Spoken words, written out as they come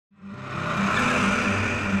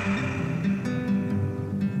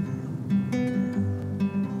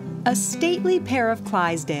A stately pair of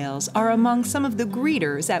Clydesdales are among some of the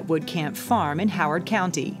greeters at Woodcamp Farm in Howard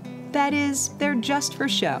County. That is, they're just for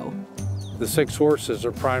show. The 6 horses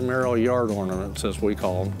are primarily yard ornaments, as we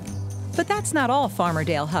call them. But that's not all Farmer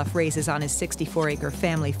Dale Hough raises on his 64-acre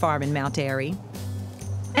family farm in Mount Airy.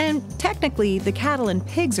 And technically, the cattle and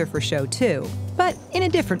pigs are for show too, but in a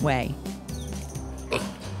different way.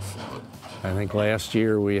 I think last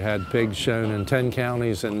year we had pigs shown in 10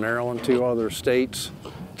 counties in Maryland, 2 other states.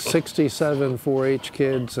 67 4-H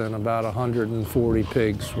kids and about 140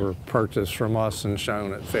 pigs were purchased from us and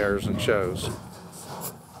shown at fairs and shows.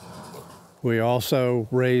 We also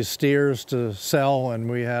raised steers to sell, and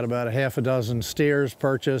we had about a half a dozen steers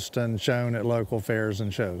purchased and shown at local fairs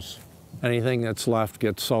and shows. Anything that's left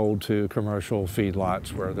gets sold to commercial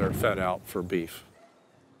feedlots where they're fed out for beef.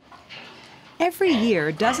 Every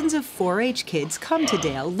year, dozens of 4-H kids come to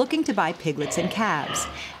Dale looking to buy piglets and calves,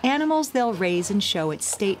 animals they'll raise and show at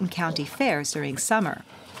state and county fairs during summer.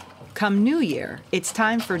 Come New Year, it's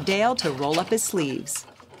time for Dale to roll up his sleeves.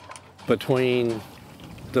 Between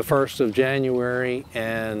the 1st of January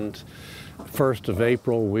and 1st of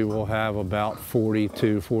April, we will have about 40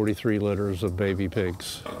 to 43 litters of baby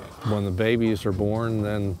pigs. When the babies are born,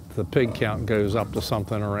 then the pig count goes up to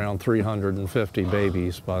something around 350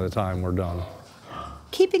 babies by the time we're done.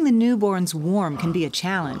 Keeping the newborns warm can be a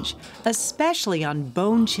challenge, especially on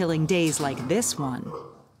bone-chilling days like this one.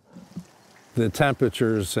 The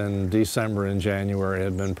temperatures in December and January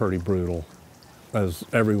have been pretty brutal. As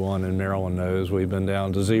everyone in Maryland knows, we've been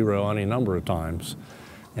down to 0 any number of times.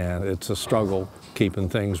 And it's a struggle keeping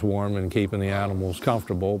things warm and keeping the animals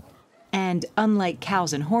comfortable. And unlike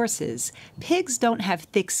cows and horses, pigs don't have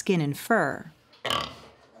thick skin and fur.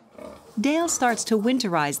 Dale starts to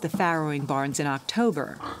winterize the farrowing barns in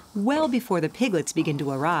October, well before the piglets begin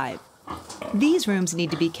to arrive. These rooms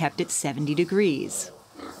need to be kept at 70 degrees.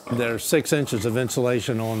 There's 6 inches of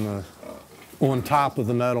insulation on top of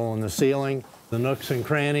the metal in the ceiling. The nooks and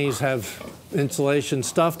crannies have insulation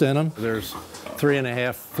stuffed in them. There's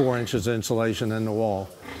 3.5, 4 inches insulation in the wall,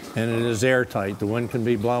 and it is airtight. The wind can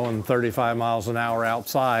be blowing 35 miles an hour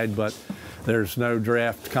outside, but there's no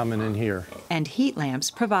draft coming in here. And heat lamps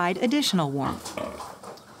provide additional warmth.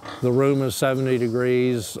 The room is 70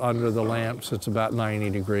 degrees. Under the lamps, it's about 90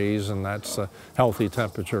 degrees, and that's a healthy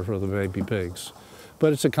temperature for the baby pigs.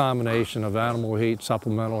 But it's a combination of animal heat,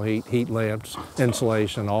 supplemental heat, heat lamps,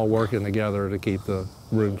 insulation, all working together to keep the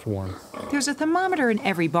rooms warm. There's a thermometer in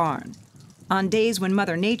every barn. On days when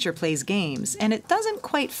Mother Nature plays games and it doesn't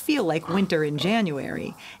quite feel like winter in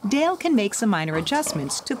January, Dale can make some minor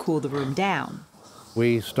adjustments to cool the room down.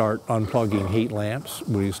 We start unplugging heat lamps.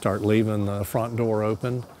 We start leaving the front door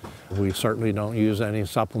open. We certainly don't use any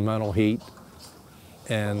supplemental heat.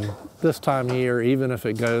 And this time of year, even if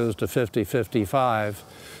it goes to 50, 55,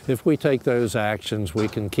 if we take those actions, we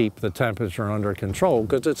can keep the temperature under control,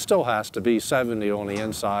 because it still has to be 70 on the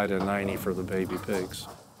inside and 90 for the baby pigs.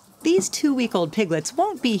 These 2-week-old piglets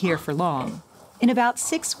won't be here for long. In about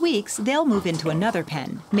 6 weeks, they'll move into another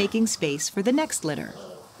pen, making space for the next litter.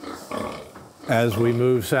 As we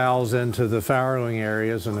move sows into the farrowing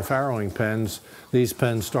areas and the farrowing pens, these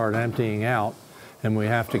pens start emptying out, and we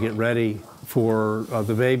have to get ready for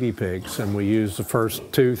the baby pigs. And we use the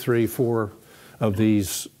first 2, 3, 4 of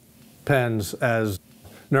these pens as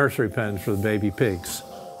nursery pens for the baby pigs.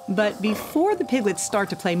 But before the piglets start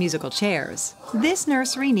to play musical chairs, this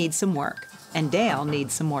nursery needs some work, and Dale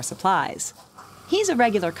needs some more supplies. He's a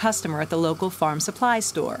regular customer at the local farm supply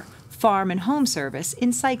store, Farm and Home Service in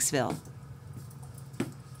Sykesville.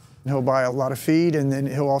 He'll buy a lot of feed, and then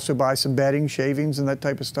he'll also buy some bedding, shavings, and that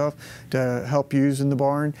type of stuff to help use in the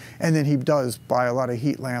barn. And then he does buy a lot of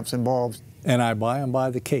heat lamps and bulbs. And I buy them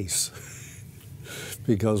by the case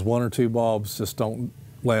because 1 or 2 bulbs just don't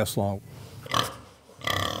last long.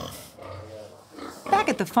 Back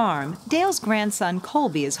at the farm, Dale's grandson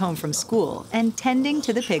Colby is home from school and tending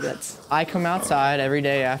to the piglets. I come outside every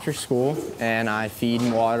day after school and I feed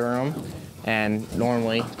and water them and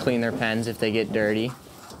normally clean their pens if they get dirty.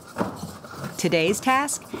 Today's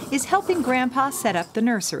task is helping Grandpa set up the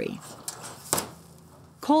nursery.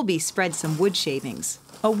 Colby spreads some wood shavings,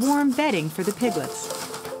 a warm bedding for the piglets.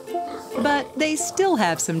 But they still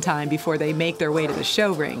have some time before they make their way to the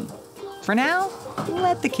show ring. For now,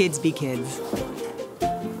 let the kids be kids.